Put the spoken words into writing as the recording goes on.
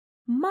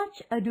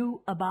Much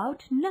Ado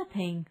About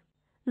Nothing.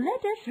 Let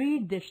us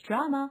read this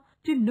drama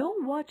to know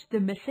what the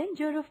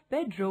messenger of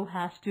Pedro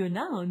has to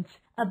announce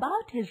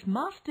about his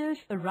master's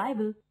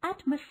arrival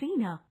at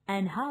Messina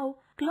and how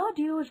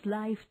Claudio's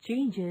life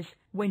changes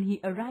when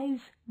he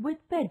arrives with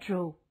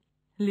Pedro.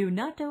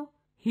 Leonato,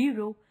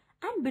 Hero,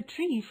 and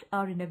Beatrice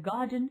are in a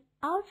garden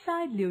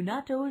outside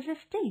Leonato's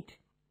estate.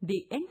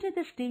 They enter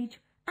the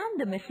stage and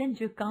the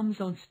messenger comes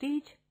on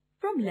stage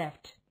from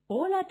left.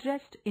 All are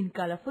dressed in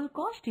colorful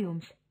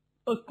costumes.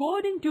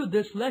 According to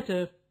this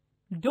letter,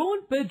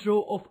 Don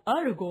Pedro of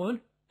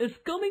Aragon is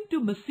coming to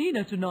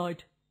Messina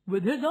tonight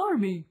with his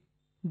army.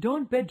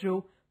 Don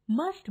Pedro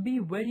must be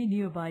very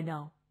near by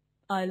now.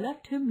 I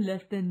left him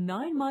less than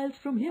 9 miles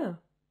from here.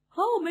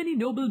 How many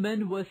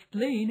noblemen were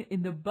slain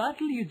in the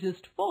battle you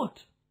just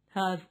fought?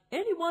 Has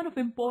anyone of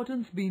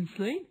importance been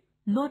slain?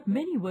 Not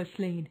many were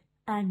slain,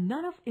 and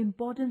none of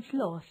importance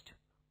lost.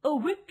 A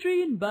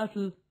victory in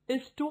battle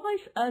is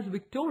twice as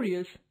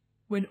victorious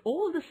when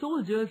all the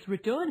soldiers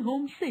return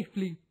home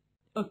safely.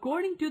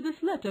 According to this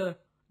letter,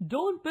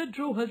 Don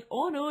Pedro has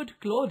honored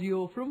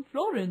Claudio from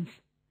Florence.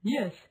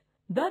 Yes,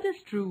 that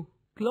is true.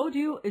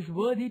 Claudio is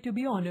worthy to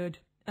be honored,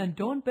 and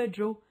Don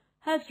Pedro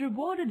has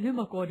rewarded him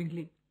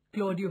accordingly.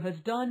 Claudio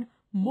has done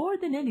more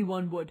than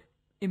anyone would.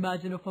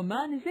 Imagine of a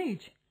man his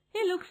age.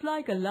 He looks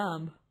like a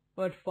lamb,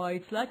 but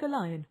fights like a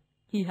lion.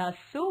 He has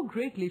so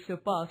greatly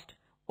surpassed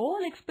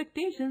all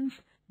expectations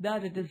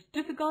that it is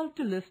difficult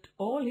to list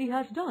all he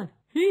has done.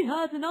 He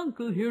has an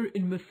uncle here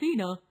in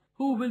Messina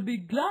who will be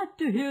glad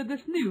to hear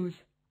this news.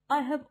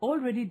 I have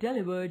already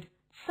delivered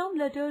some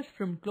letters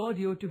from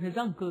Claudio to his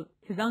uncle.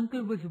 His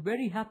uncle was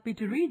very happy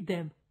to read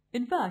them.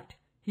 In fact,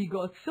 he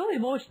got so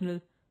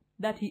emotional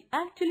that he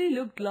actually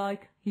looked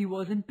like he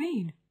was in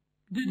pain.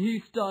 Did he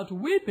start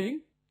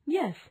weeping?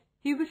 Yes,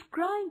 he was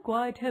crying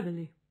quite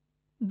heavily.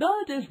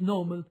 That is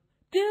normal.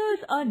 Tears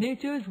are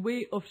nature's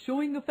way of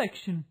showing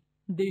affection.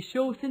 They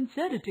show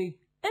sincerity.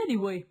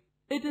 Anyway,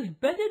 it is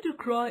better to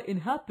cry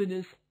in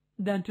happiness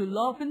than to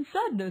laugh in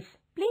sadness.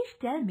 Please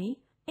tell me,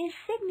 is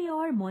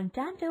Signor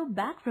Montanto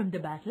back from the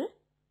battle?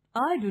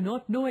 I do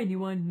not know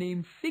anyone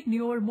named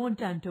Signor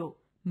Montanto,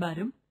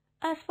 madam.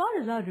 As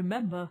far as I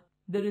remember,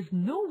 there is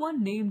no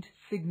one named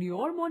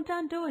Signor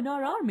Montanto in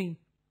our army.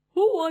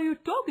 Who are you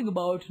talking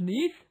about,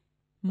 niece?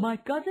 My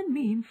cousin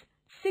means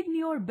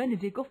Signor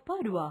Benedict of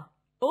Padua.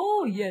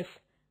 Oh yes,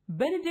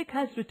 Benedict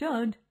has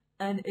returned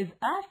and is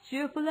as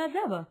cheerful as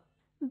ever.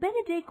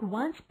 Benedict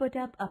once put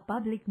up a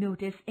public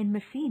notice in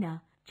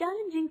Messina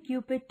challenging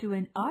Cupid to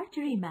an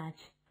archery match.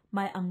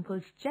 My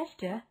uncle's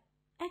Chester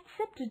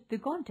accepted the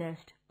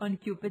contest on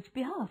Cupid's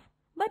behalf,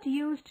 but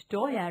used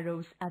toy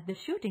arrows at the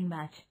shooting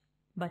match.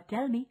 But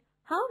tell me,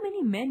 how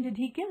many men did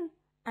he kill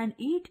and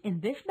eat in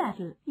this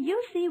battle?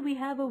 You see, we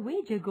have a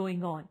wager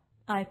going on.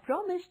 I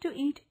promise to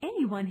eat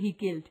anyone he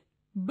killed.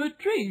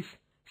 Beatrice,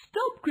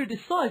 stop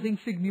criticizing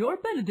Signor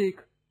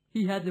Benedict.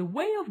 He has a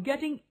way of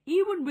getting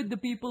even with the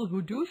people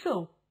who do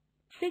so.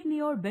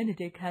 Signor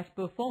Benedict has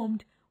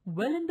performed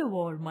well in the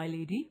war, my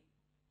lady.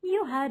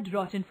 You had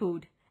rotten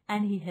food,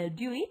 and he helped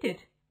you eat it.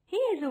 He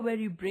is a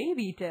very brave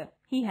eater.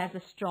 He has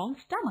a strong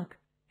stomach.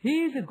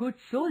 He is a good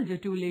soldier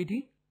too,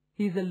 lady.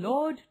 He is a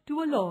lord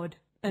to a lord,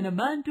 and a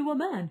man to a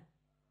man.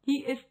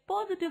 He is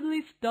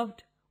positively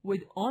stuffed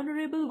with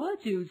honorable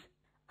virtues.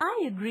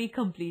 I agree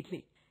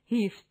completely.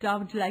 He is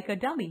stuffed like a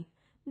dummy.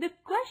 The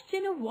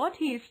question of what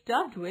he is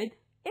stuffed with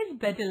is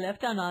better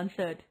left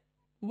unanswered.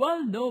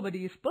 Well,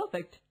 nobody is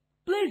perfect.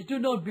 Please do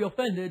not be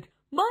offended.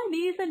 My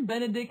niece and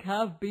Benedict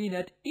have been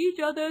at each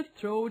other's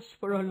throats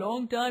for a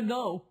long time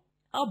now.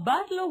 A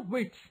battle of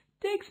wits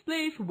takes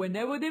place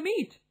whenever they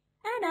meet.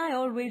 And I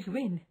always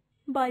win.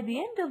 By the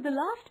end of the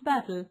last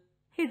battle,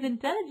 his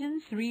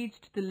intelligence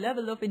reached the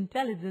level of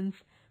intelligence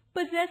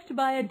possessed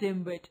by a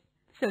dimwit.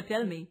 So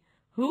tell me,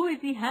 who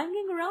is he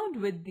hanging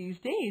around with these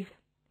days?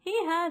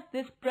 He has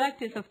this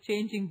practice of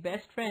changing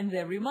best friends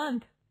every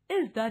month.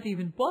 Is that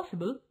even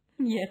possible?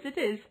 Yes, it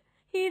is.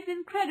 He is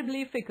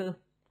incredibly fickle.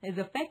 His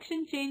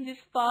affection changes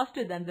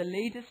faster than the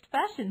latest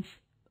fashions.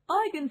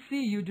 I can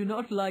see you do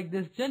not like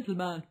this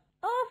gentleman.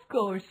 Of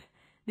course.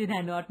 Did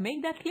I not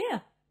make that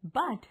clear?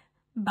 But,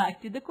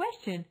 back to the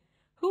question.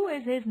 Who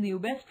is his new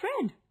best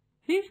friend?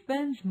 He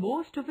spends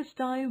most of his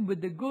time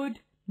with the good,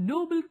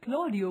 noble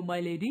Claudio, my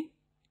lady.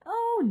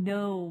 Oh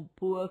no,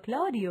 poor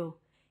Claudio.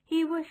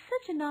 He was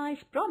such a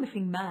nice,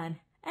 promising man,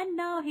 and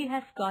now he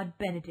has got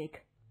Benedict.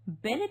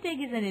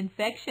 Benedict is an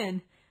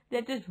infection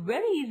that is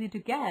very easy to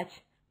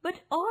catch, but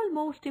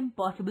almost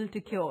impossible to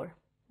cure.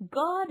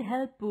 God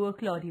help poor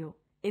Claudio.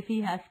 If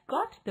he has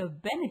got the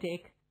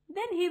Benedict,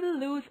 then he will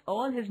lose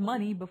all his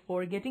money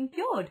before getting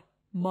cured.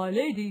 My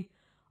lady,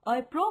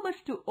 I promise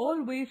to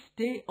always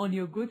stay on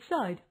your good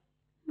side.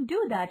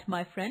 Do that,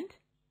 my friend.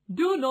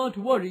 Do not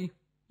worry.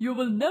 You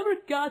will never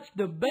catch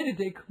the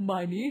Benedict,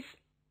 my niece.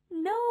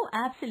 No,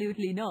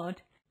 absolutely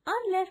not,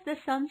 unless the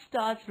sun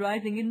starts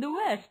rising in the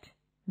west.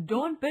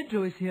 Don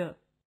Pedro is here.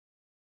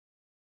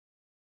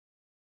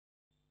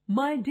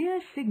 My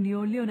dear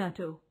Signor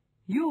Leonato,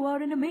 you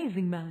are an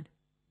amazing man.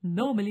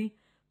 Normally,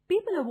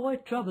 People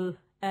avoid trouble,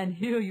 and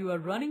here you are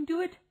running to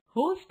it.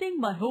 Hosting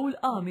my whole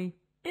army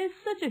is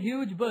such a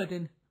huge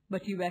burden,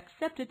 but you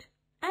accept it,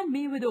 and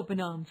me with open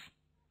arms.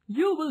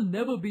 You will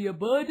never be a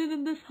burden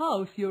in this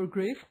house, Your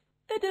Grace.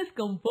 It is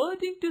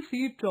comforting to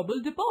see trouble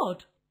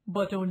depart.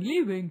 But on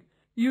leaving,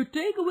 you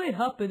take away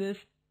happiness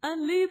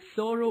and leave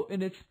sorrow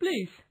in its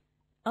place.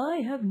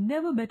 I have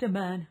never met a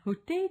man who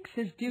takes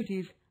his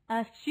duties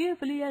as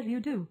cheerfully as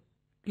you do.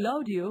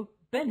 Claudio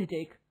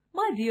Benedict,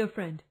 my dear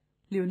friend,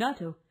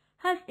 Leonato,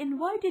 has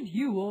invited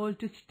you all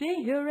to stay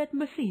here at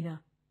Messina.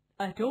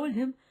 I told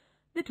him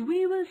that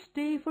we will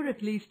stay for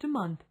at least a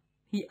month.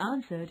 He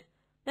answered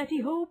that he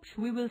hopes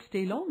we will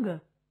stay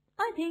longer.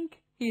 I think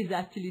he is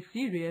actually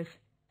serious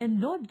and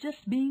not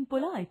just being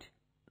polite.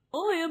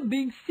 I am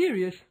being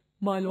serious,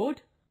 my lord.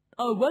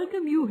 I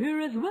welcome you here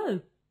as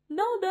well.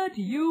 Now that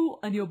you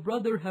and your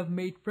brother have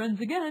made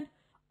friends again,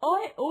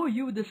 I owe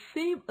you the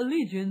same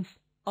allegiance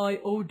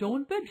I owe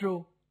Don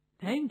Pedro.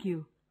 Thank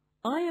you.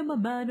 I am a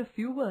man of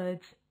few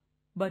words,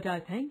 but I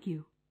thank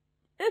you.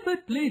 If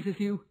it pleases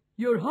you,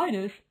 Your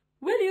Highness,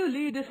 will you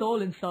lead us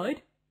all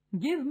inside?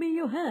 Give me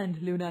your hand,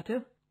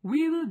 Leonato.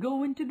 We will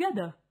go in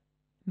together.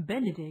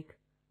 Benedict,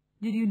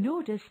 did you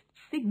notice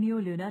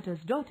Signor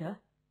Leonato's daughter?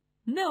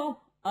 No,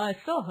 I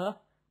saw her,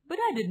 but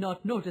I did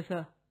not notice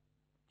her.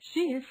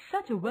 She is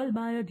such a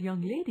well-mannered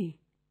young lady.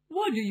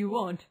 What do you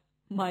want?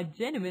 My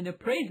genuine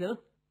appraisal?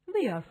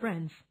 We are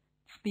friends.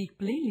 Speak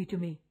plainly to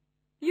me.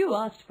 You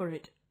asked for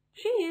it.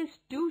 She is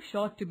too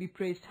short to be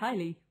praised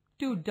highly,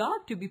 too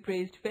dark to be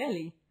praised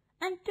fairly,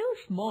 and too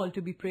small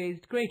to be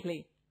praised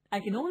greatly. I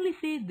can only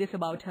say this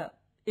about her.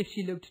 If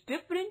she looked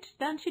different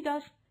than she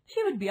does,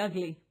 she would be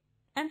ugly.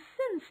 And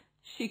since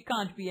she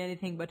can't be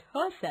anything but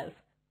herself,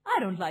 I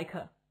don't like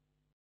her.